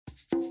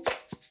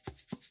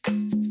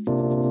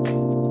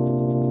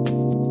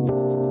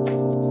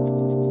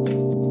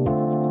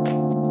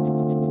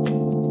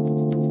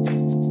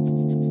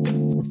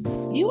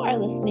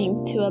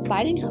listening to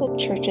Abiding Hope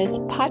Church's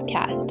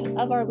podcast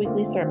of our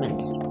weekly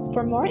sermons.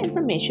 For more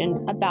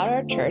information about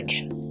our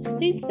church,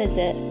 please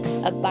visit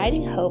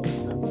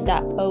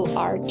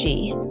abidinghope.org.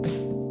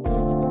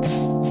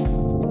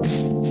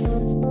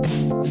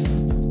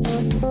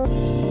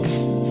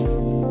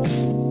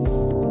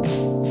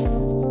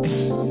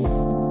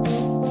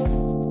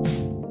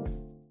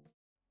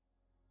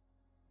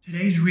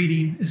 Today's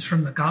reading is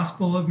from the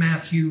Gospel of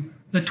Matthew,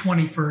 the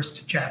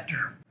 21st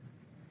chapter.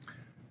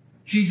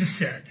 Jesus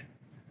said,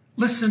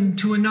 "Listen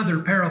to another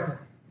parable.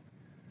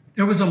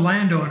 There was a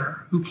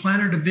landowner who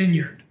planted a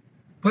vineyard,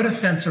 put a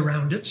fence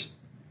around it,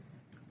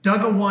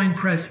 dug a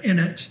winepress in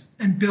it,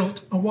 and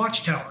built a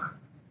watchtower.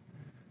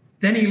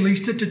 Then he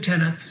leased it to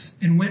tenants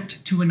and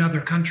went to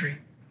another country.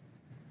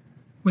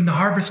 When the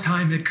harvest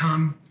time had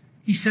come,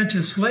 he sent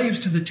his slaves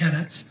to the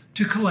tenants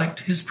to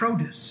collect his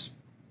produce.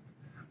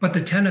 But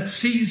the tenants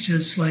seized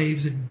his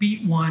slaves and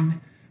beat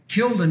one,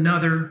 killed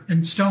another,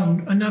 and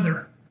stoned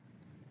another.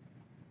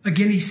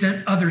 Again he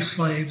sent other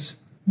slaves,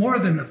 more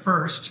than the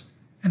first,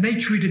 and they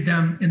treated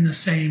them in the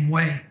same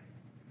way.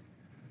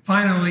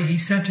 Finally he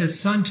sent his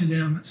son to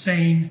them,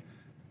 saying,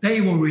 'They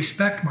will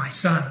respect my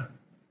son.'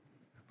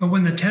 But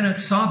when the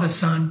tenants saw the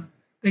son,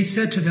 they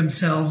said to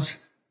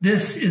themselves,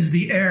 'This is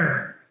the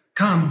heir.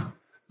 Come,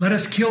 let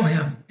us kill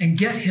him and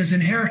get his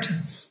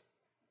inheritance.'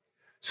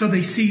 So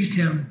they seized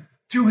him,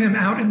 threw him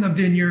out in the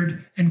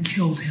vineyard, and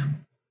killed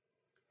him.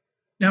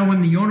 Now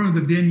when the owner of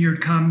the vineyard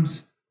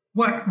comes,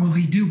 what will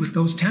he do with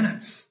those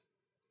tenants?"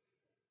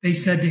 They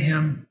said to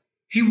him,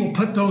 "He will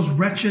put those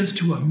wretches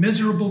to a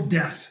miserable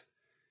death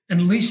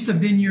and lease the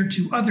vineyard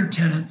to other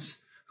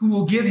tenants who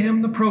will give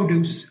him the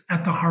produce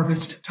at the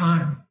harvest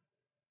time."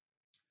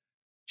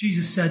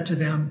 Jesus said to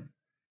them,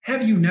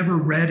 "Have you never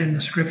read in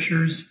the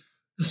scriptures,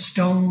 'The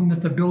stone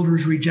that the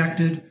builders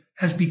rejected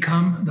has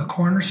become the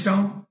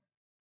cornerstone'?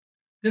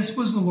 This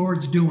was the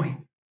Lord's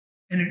doing,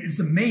 and it is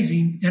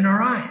amazing in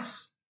our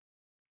eyes.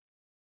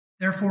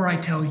 Therefore I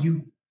tell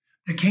you,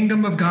 the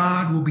kingdom of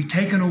God will be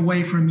taken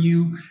away from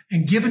you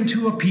and given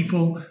to a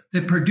people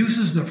that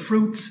produces the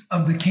fruits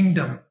of the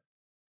kingdom.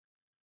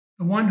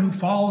 The one who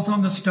falls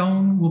on the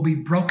stone will be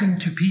broken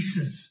to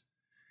pieces,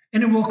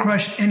 and it will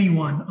crush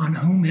anyone on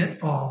whom it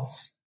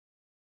falls."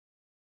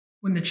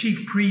 When the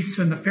chief priests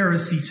and the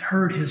Pharisees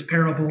heard his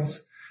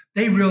parables,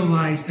 they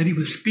realized that he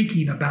was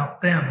speaking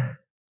about them.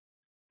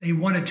 They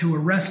wanted to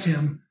arrest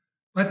him,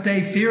 but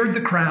they feared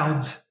the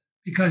crowds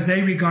because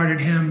they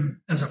regarded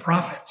him as a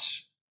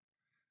prophet.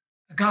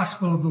 The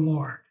Gospel of the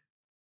Lord.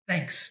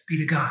 Thanks be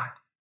to God.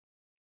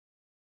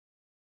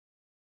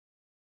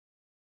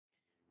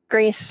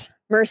 Grace,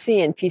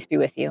 mercy, and peace be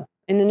with you,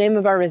 in the name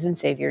of our risen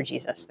Savior,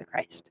 Jesus the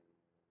Christ.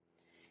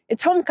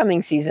 It's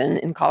homecoming season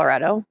in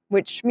Colorado,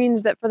 which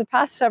means that for the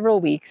past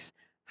several weeks,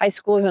 high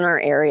schools in our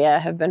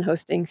area have been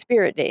hosting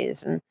spirit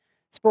days and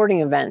sporting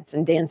events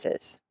and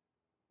dances.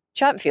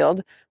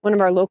 Chatfield, one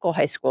of our local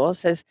high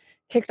schools, has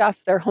kicked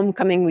off their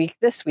homecoming week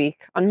this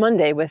week on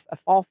Monday with a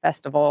fall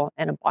festival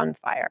and a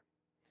bonfire.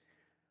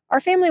 Our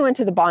family went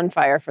to the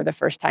bonfire for the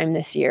first time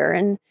this year,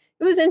 and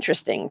it was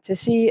interesting to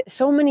see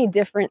so many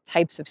different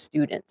types of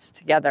students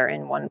together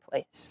in one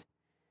place.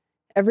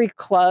 Every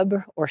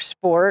club or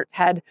sport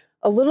had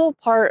a little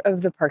part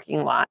of the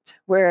parking lot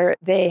where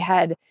they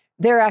had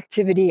their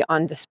activity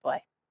on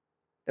display.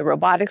 The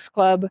robotics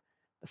club,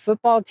 the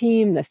football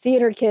team, the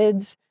theater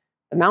kids,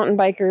 the mountain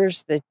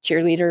bikers, the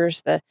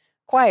cheerleaders, the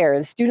choir,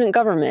 the student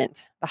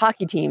government, the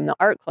hockey team, the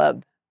art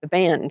club, the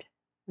band.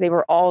 They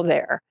were all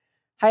there,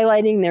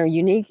 highlighting their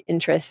unique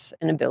interests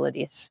and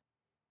abilities.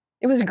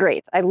 It was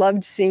great. I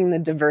loved seeing the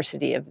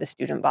diversity of the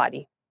student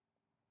body.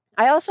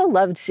 I also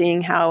loved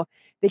seeing how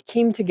they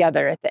came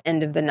together at the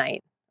end of the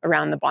night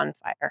around the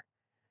bonfire.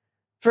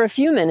 For a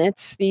few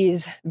minutes,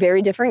 these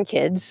very different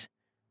kids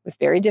with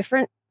very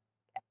different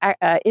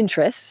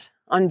interests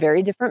on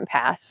very different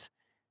paths,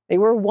 they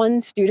were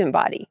one student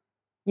body,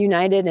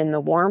 united in the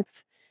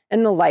warmth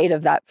and the light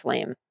of that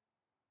flame.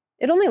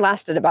 It only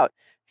lasted about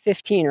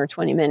 15 or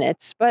 20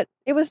 minutes, but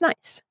it was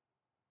nice.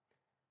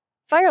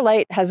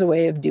 Firelight has a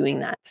way of doing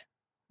that,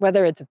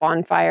 whether it's a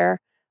bonfire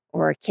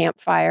or a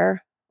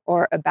campfire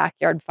or a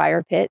backyard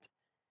fire pit,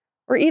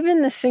 or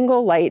even the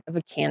single light of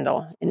a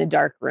candle in a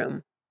dark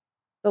room.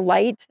 The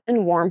light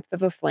and warmth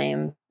of a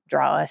flame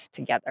draw us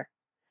together.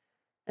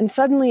 And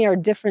suddenly our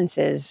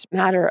differences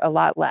matter a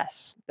lot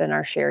less than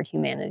our shared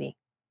humanity.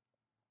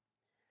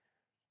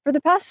 For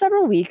the past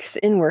several weeks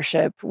in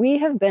worship, we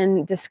have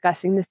been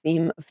discussing the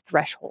theme of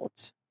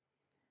thresholds.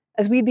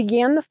 As we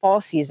began the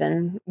fall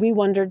season, we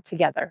wondered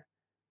together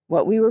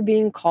what we were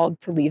being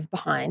called to leave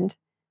behind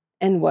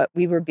and what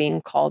we were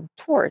being called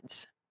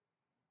towards.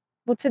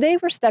 Well, today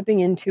we're stepping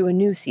into a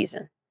new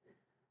season,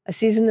 a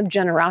season of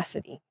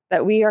generosity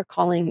that we are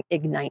calling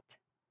Ignite.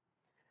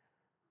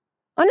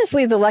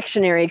 Honestly, the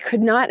lectionary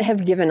could not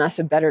have given us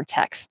a better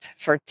text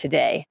for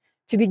today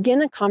to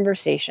begin a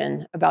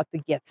conversation about the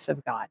gifts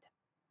of God.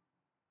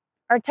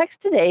 Our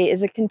text today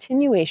is a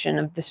continuation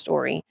of the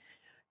story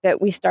that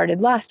we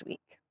started last week.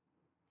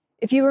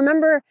 If you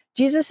remember,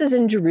 Jesus is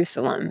in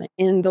Jerusalem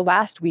in the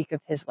last week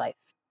of his life.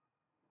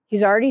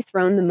 He's already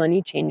thrown the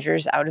money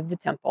changers out of the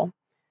temple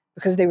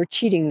because they were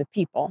cheating the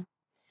people.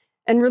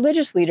 And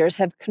religious leaders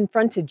have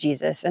confronted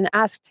Jesus and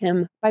asked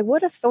him, "By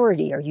what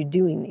authority are you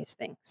doing these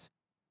things?"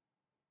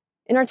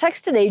 In our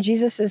text today,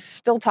 Jesus is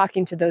still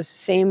talking to those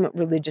same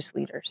religious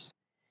leaders.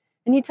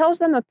 And he tells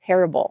them a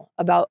parable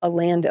about a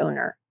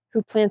landowner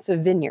who plants a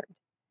vineyard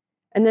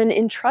and then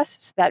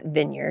entrusts that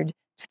vineyard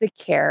to the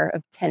care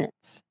of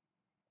tenants.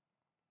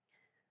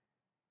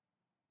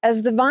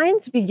 As the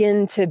vines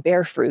begin to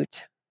bear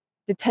fruit,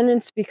 the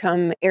tenants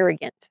become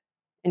arrogant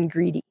and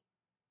greedy.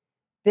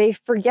 They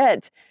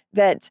forget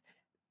that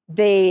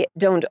they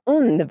don't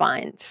own the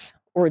vines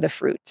or the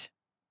fruit.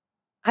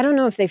 I don't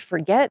know if they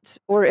forget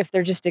or if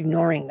they're just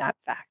ignoring that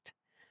fact.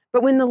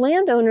 But when the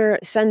landowner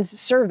sends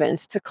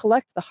servants to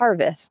collect the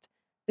harvest,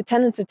 the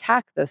tenants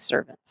attack those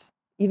servants,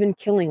 even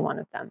killing one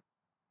of them.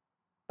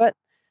 But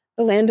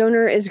the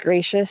landowner is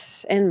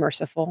gracious and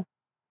merciful,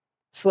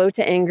 slow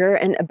to anger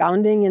and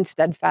abounding in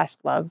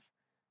steadfast love.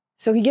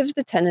 So he gives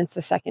the tenants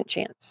a second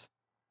chance.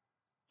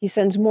 He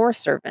sends more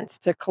servants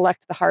to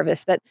collect the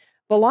harvest that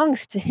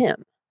belongs to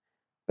him.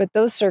 But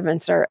those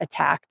servants are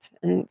attacked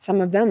and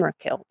some of them are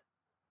killed.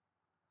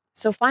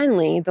 So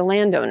finally, the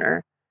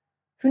landowner,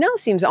 who now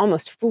seems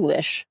almost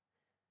foolish,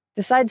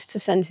 decides to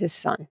send his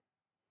son.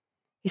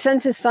 He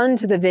sends his son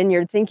to the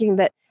vineyard thinking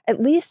that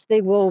at least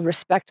they will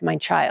respect my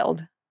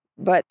child,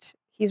 but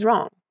he's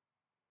wrong.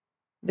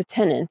 The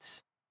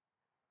tenants,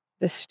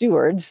 the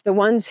stewards, the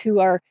ones who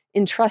are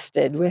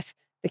entrusted with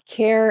the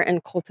care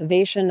and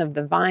cultivation of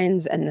the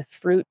vines and the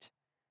fruit,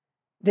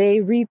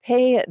 they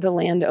repay the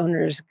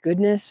landowner's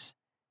goodness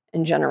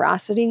and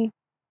generosity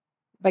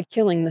by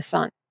killing the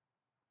son.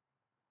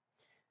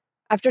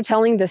 After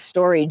telling this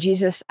story,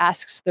 Jesus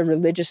asks the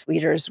religious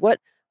leaders, what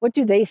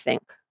do they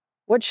think?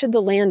 What should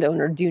the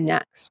landowner do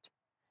next?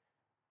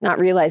 Not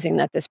realizing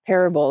that this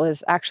parable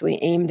is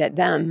actually aimed at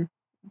them,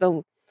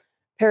 the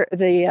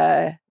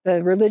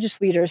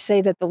religious leaders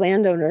say that the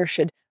landowner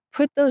should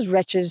put those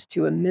wretches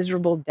to a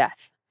miserable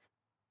death.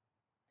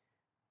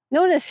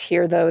 Notice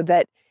here, though,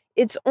 that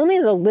it's only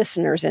the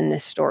listeners in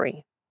this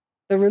story,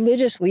 the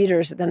religious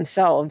leaders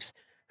themselves,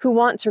 who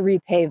want to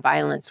repay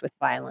violence with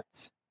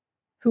violence,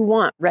 who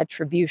want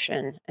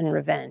retribution and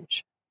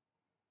revenge.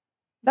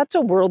 That's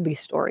a worldly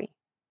story,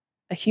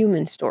 a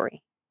human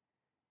story.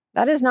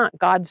 That is not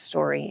God's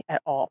story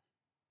at all.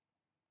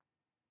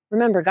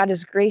 Remember, God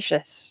is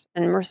gracious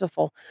and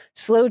merciful,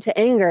 slow to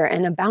anger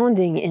and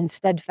abounding in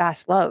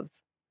steadfast love.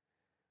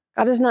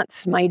 God is not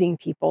smiting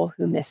people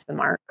who miss the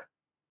mark.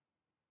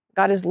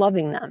 God is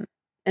loving them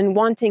and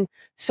wanting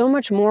so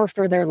much more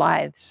for their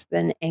lives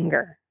than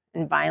anger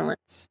and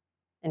violence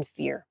and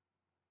fear.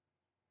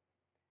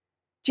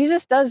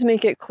 Jesus does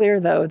make it clear,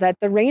 though, that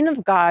the reign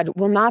of God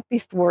will not be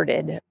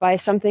thwarted by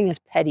something as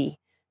petty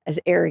as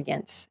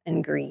arrogance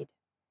and greed.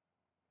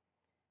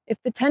 If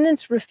the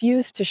tenants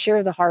refuse to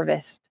share the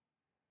harvest,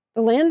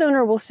 the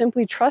landowner will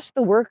simply trust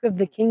the work of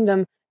the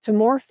kingdom to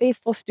more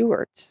faithful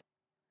stewards,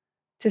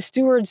 to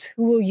stewards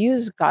who will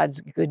use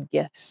God's good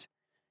gifts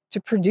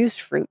to produce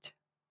fruit,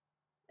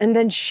 and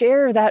then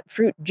share that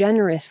fruit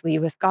generously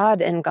with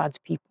God and God's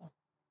people.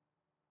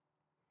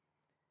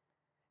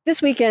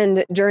 This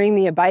weekend, during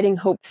the Abiding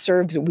Hope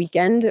Serves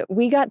weekend,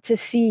 we got to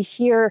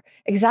hear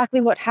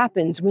exactly what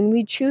happens when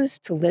we choose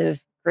to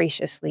live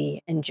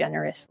graciously and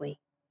generously.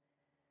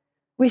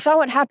 We saw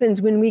what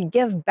happens when we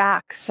give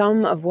back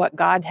some of what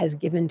God has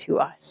given to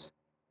us.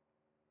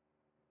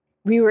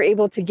 We were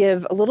able to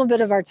give a little bit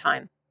of our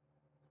time,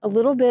 a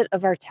little bit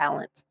of our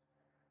talent,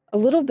 a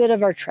little bit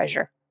of our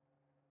treasure.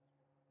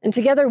 And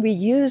together we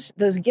used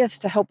those gifts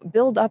to help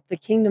build up the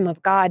kingdom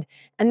of God,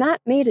 and that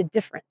made a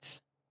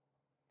difference.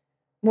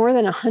 More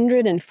than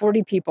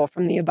 140 people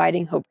from the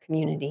Abiding Hope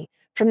community,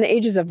 from the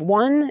ages of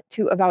 1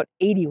 to about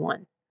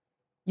 81,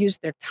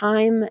 used their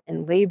time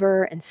and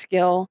labor and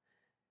skill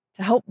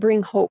to help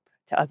bring hope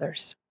to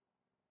others.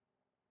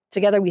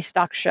 Together we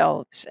stocked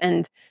shelves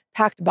and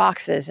packed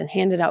boxes and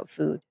handed out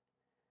food.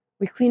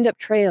 We cleaned up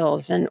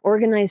trails and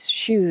organized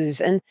shoes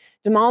and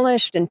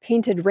demolished and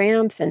painted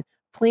ramps and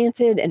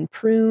planted and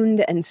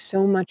pruned and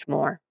so much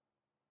more.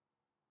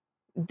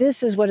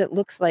 This is what it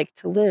looks like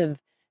to live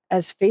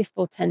as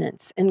faithful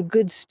tenants and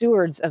good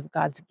stewards of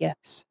God's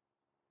gifts.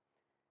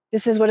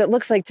 This is what it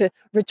looks like to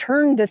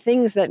return the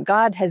things that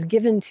God has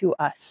given to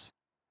us,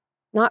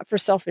 not for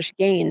selfish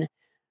gain,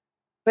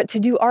 but to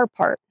do our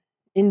part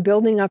in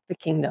building up the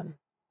kingdom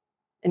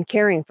and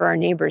caring for our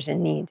neighbors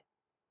in need.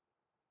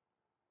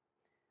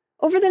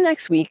 Over the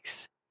next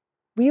weeks,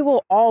 we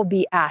will all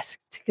be asked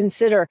to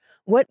consider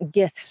what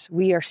gifts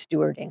we are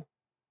stewarding.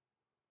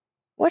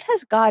 What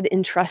has God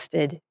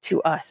entrusted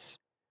to us?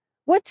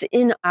 What's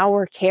in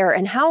our care,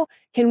 and how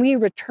can we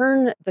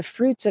return the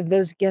fruits of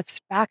those gifts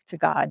back to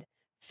God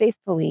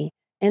faithfully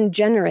and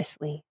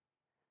generously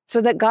so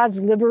that God's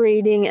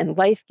liberating and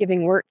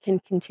life-giving work can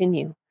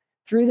continue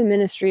through the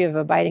ministry of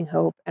Abiding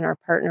Hope and our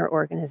partner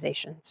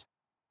organizations?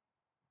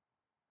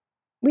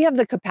 We have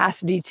the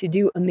capacity to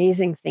do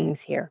amazing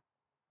things here.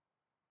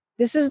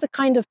 This is the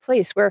kind of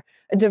place where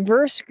a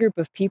diverse group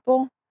of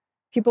people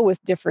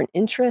with different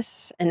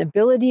interests and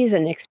abilities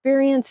and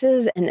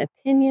experiences and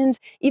opinions,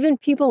 even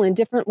people in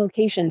different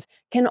locations,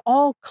 can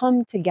all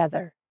come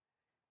together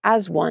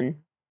as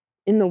one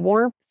in the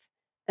warmth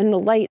and the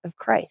light of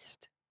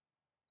Christ.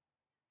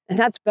 And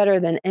that's better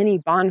than any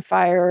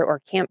bonfire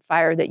or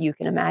campfire that you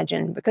can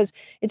imagine, because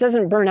it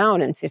doesn't burn out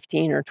in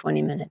 15 or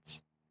 20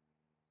 minutes.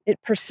 It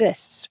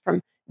persists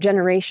from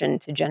generation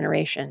to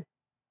generation,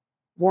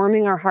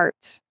 warming our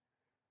hearts,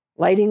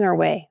 lighting our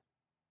way,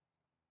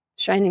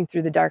 shining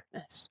through the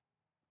darkness.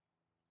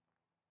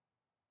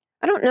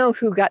 I don't know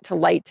who got to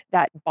light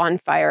that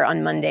bonfire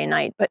on Monday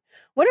night, but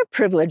what a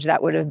privilege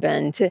that would have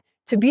been to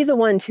be the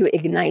one to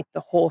ignite the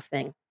whole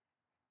thing,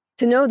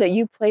 to know that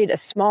you played a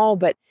small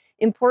but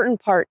important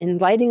part in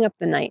lighting up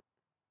the night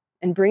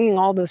and bringing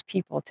all those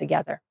people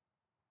together.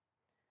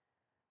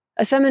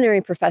 A seminary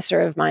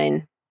professor of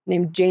mine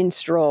named Jane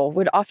Stroll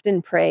would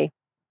often pray,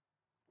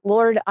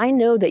 "Lord, I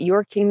know that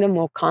your kingdom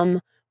will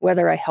come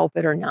whether I help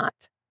it or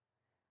not,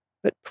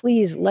 but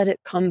please let it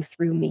come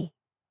through me."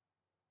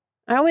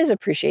 I always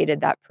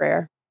appreciated that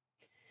prayer.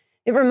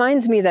 It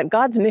reminds me that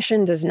God's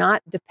mission does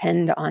not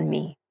depend on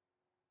me.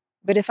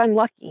 But if I'm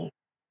lucky,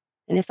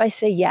 and if I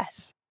say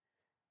yes,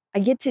 I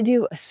get to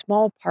do a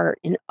small part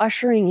in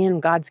ushering in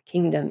God's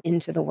kingdom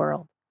into the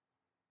world.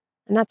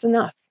 And that's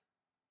enough.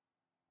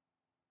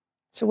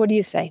 So what do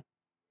you say?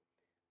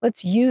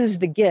 Let's use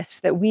the gifts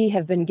that we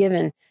have been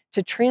given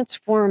to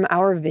transform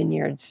our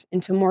vineyards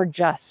into more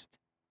just,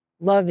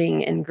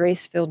 loving, and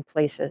grace-filled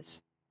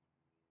places.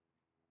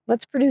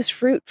 Let's produce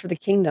fruit for the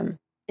kingdom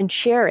and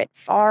share it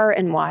far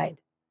and wide.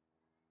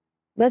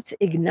 Let's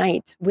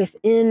ignite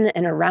within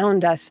and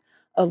around us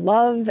a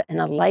love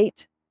and a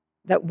light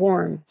that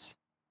warms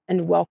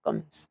and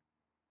welcomes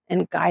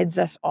and guides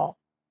us all.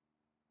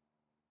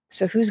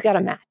 So who's got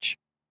a match?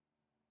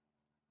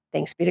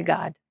 Thanks be to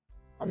God.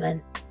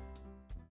 Amen.